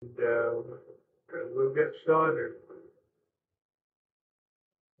get started.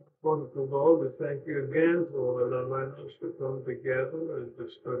 Wonderful Lord, we thank you again for allowing us to come together and to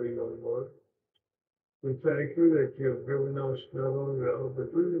study your word. We thank you that you have given us not only the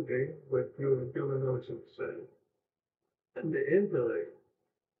opportunity, but you have given us the sense and the intellect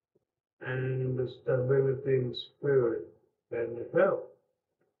and the stability in spirit and the health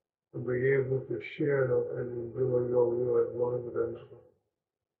to be able to share and enjoy your word one with another.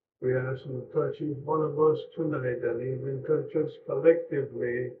 We ask you to touch each one of us tonight and even touch us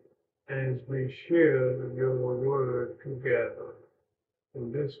collectively as we share your word together.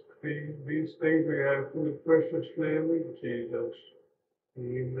 In these things we ask in the precious name of Jesus.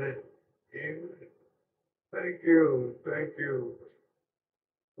 Amen. Amen. Thank you. Thank you.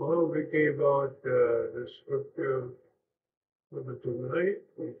 Well, we gave out the scripture for tonight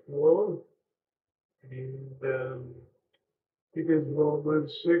before, and it is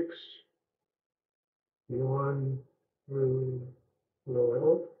Romans 6, 1 through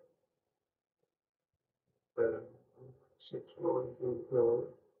 12. 6, 1 through 12.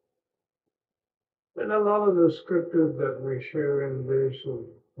 And a lot of the scriptures that we share in this are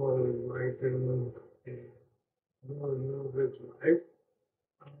probably right in one of his life.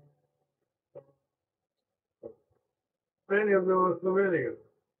 Many of them are familiar.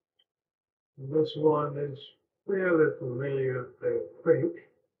 This one is fairly familiar, I think,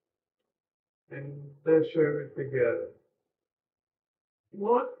 and let's share it together.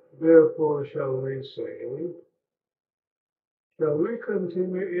 What therefore shall we say? Shall we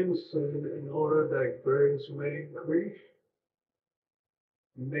continue in sin in order that grace may increase?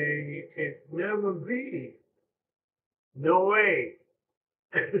 May it never be. No way.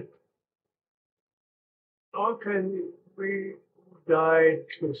 How can we die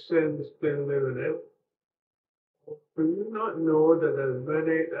to sin still live in it? Do you not know that as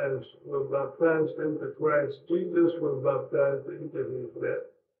many as were baptized into Christ Jesus were baptized into his death?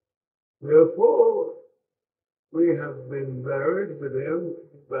 Therefore, we have been buried with him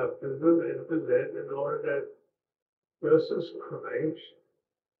in baptism into death in order that just as Christ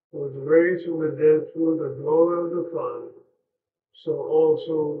was raised from the dead through the glory of the Father, so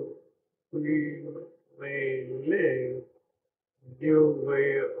also we may live new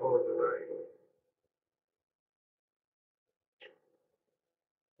way of life.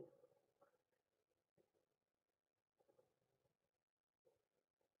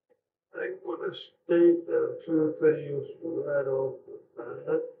 I want to state two things right off the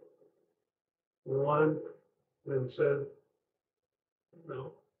bat. One, been said, no,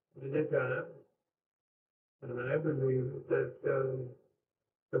 many times, and I believe that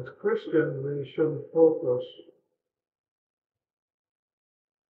as Christians we should focus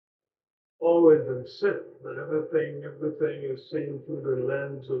always in sin. Everything is seen through the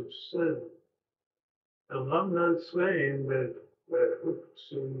lens of sin. And I'm not saying that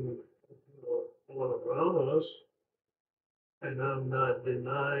sin all around us, and I'm not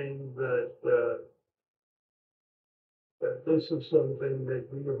denying that this is something that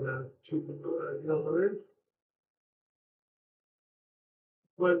we have to acknowledge.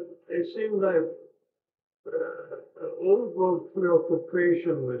 But it seems like overall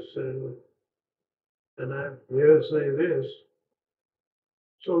preoccupation with sin, and I dare say this,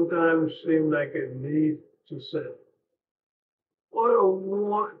 sometimes seem like it leads to sin. What a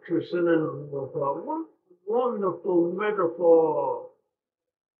want to sin in what wonderful metaphor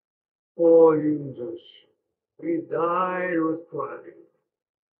Paul uses. We died with Christ.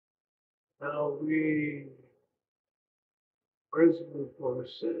 Now we risen from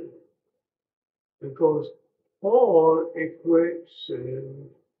sin. Because Paul equates sin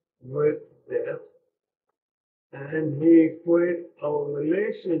with death, and he equates our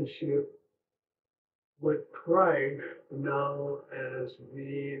relationship with Christ now as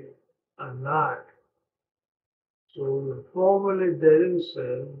being alive. So we're formerly dead in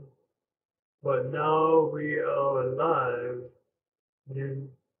sin, but now we are alive in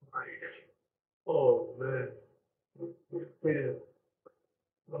Christ. Oh man, man.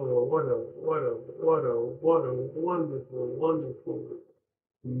 Oh, what a wonderful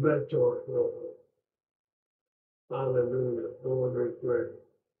metaphor. Hallelujah. Lord, we pray.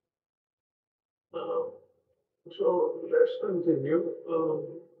 Um, so let's continue.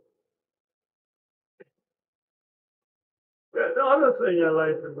 The other thing I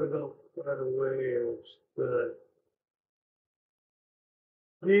like to bring up right away is that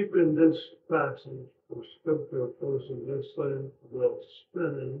deep in this passage of scripture, of course, in this thing was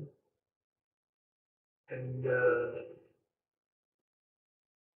spinning, and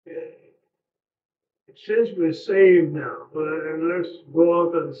it says we're saved now, but let's go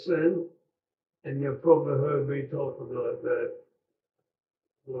out and sin. And you've probably heard me talk about that.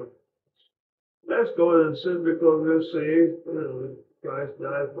 Lord, let's go and sin because we're saved. You know, Christ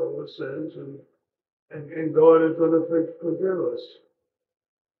died for our sins, and God is going to forgive us.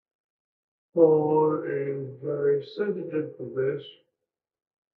 Paul is very sensitive to this,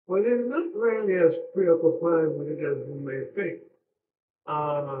 but he's not really as preoccupied with it as we may think.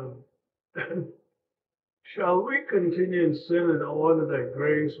 Um, shall we continue in sin in order that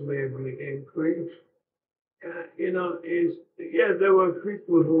grace may be increased? There were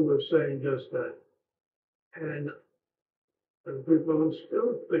people who were saying just that. And people who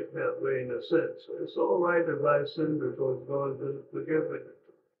still think that way in a sense. It's all right if I sin because God doesn't forgive me.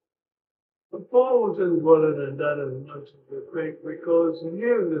 But Paul was in dwelling in that as much as we think, because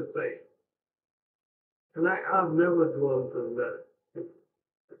here's the thing, and I've never dwelt on that,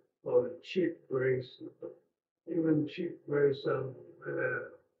 or cheap grace. Even cheap grace sounds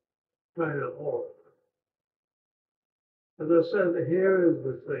kind of off. As I said, here is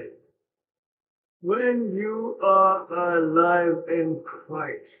the thing. When you are alive in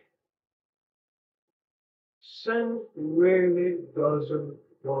Christ, sin really doesn't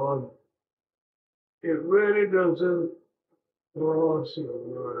bother. It really doesn't cross your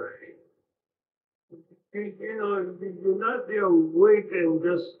mind. You're not there waiting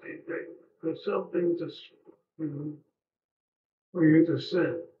just for something for you to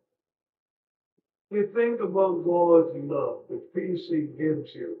sin. You think about God's love, the peace He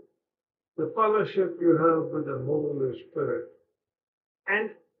gives you, the fellowship you have with the Holy Spirit,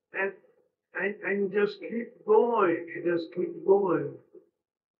 and and and just keep going, just keep going,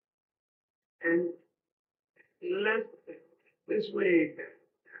 and let this way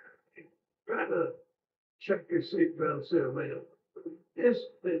try to check your seatbelts here, man. This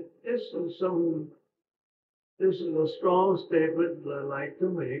this is some This is a strong statement that I like to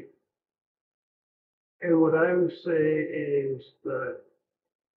make. And what I would say is that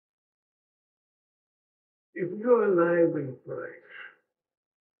if you're alive in Christ,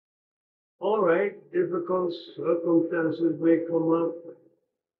 all right, difficult circumstances may come up,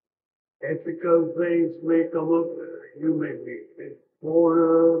 ethical things may come up, you may be in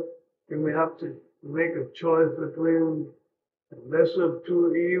corner, you may have to make a choice between the lesser of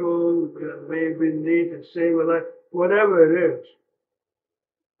two evils, maybe need to save a life, whatever it is.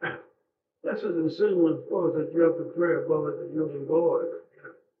 That's a decision, of course, that you have to pray about it and you God.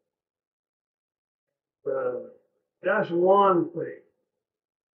 That's one thing.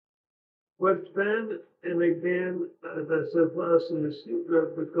 But then and again, as I said last in the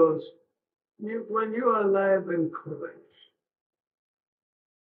secret, because when you are alive in Christ,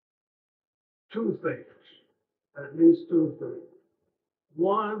 two things, at least two things.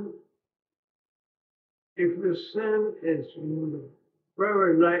 One, if your sin is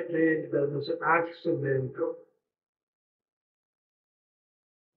very likely that it's accidental,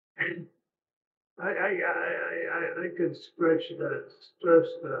 I can stress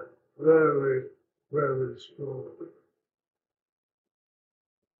that very, very strongly.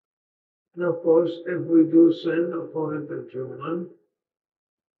 And of course, if we do sin according to John,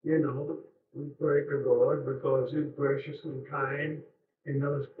 we pray to God because He's gracious and kind and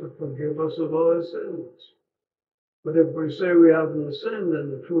knows to forgive us of our sins. But if we say we have no sin, then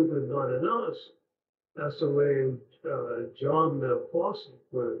the truth is not in us. That's the way John the Apostle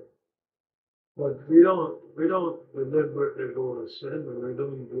put it. But we don't deliberately go to sin, and we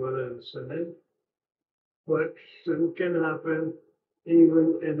don't dwell in sin. But sin can happen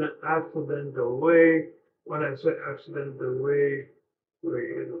even in an accidental way. When I say accidental way, we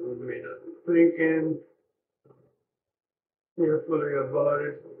may not be thinking carefully about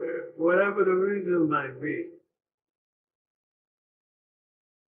it, whatever the reason might be.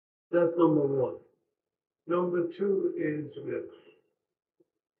 That's number one. Number two is this.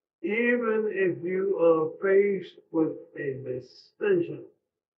 Even if you are faced with a decision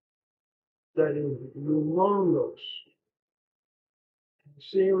that is humongous, it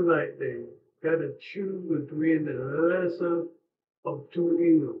seems like they got to choose between the lesser of two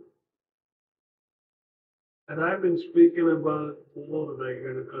evils. And I've been speaking about the Lord, and I'm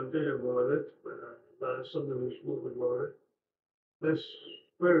going to continue about it. Last Sunday we spoke about it. This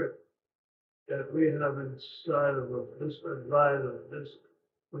spirit that we have inside of us, this advisor, this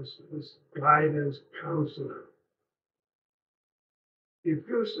guidance counselor. If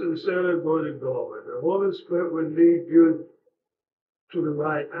you sincerely go to God, the Holy Spirit will lead you to the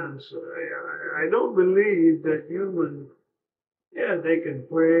right answer. I don't believe that humans, they can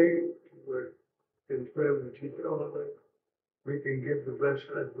pray, we can pray with each other, we can give the best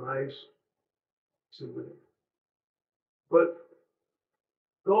advice to them. But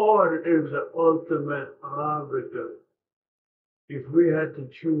God is the ultimate arbiter. If we had to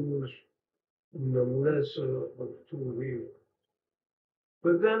choose the lesser of two evils.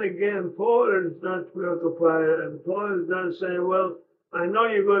 But then again, Paul is not preoccupied, and Paul is not saying, well, I know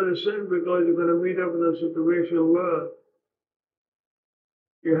you're going to sin because you're going to meet up in a situation where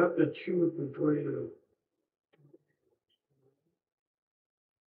you have to choose between them.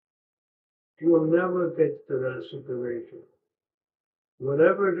 You will never get to that situation.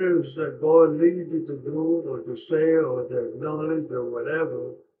 Whatever it is that God leads you to do or to say or to acknowledge or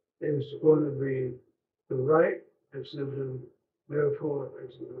whatever is going to be the right decision. Therefore,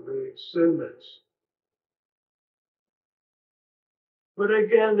 it's going to be sinless. But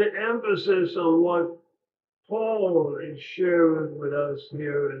again, the emphasis on what Paul is sharing with us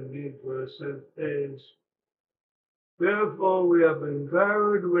here in these verses is, therefore we have been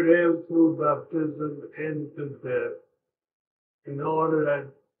buried with him through baptism into death, in order that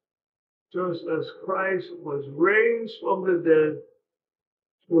just as Christ was raised from the dead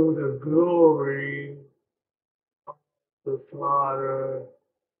through the glory of the Father,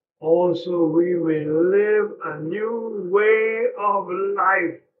 also we may live a new way of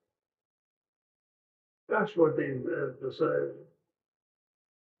life. That's what he's emphasizing.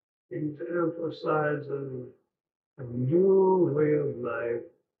 He's emphasizing a new way of life,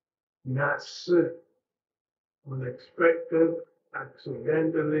 not sin, unexpected,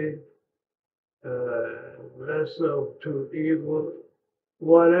 accidentally, lesser of two evils,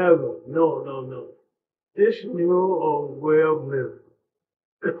 whatever. No, no, no. This new way of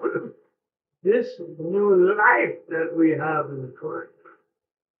living, this new life that we have in Christ,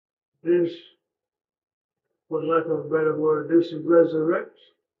 this, for lack of a better word, this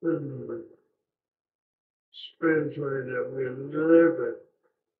resurrection spiritually that we're living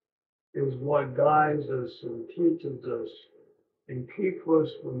is what guides us and teaches us and keeps us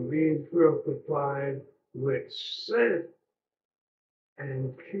from being preoccupied with sin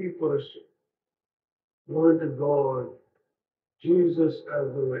and keep us one to God, Jesus as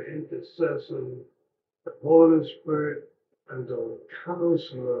our intercessor, the Holy Spirit as our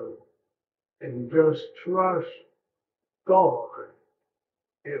counselor, and just trust God.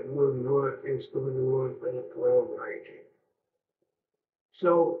 It will work, it's going to work out all right.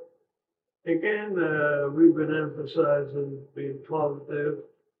 So again, we've been emphasizing being positive.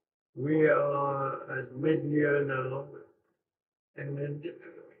 We are at mid-year now, and then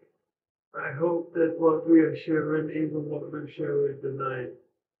I hope that what we are sharing, even what we're sharing tonight,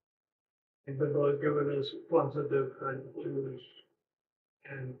 is the Lord giving us positive attitudes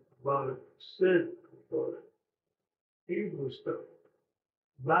and about sin, about evil stuff,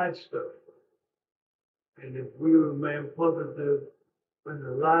 bad stuff. And if we remain positive and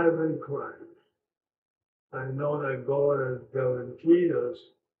alive in Christ, I know that God has guaranteed us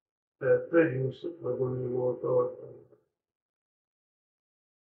that things are going to work out.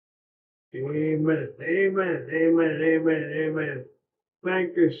 Amen, amen, amen, amen, amen.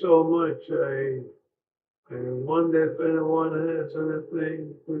 Thank you so much. I wonder if anyone has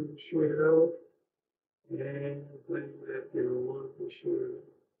anything to share out, and anything that they want to share.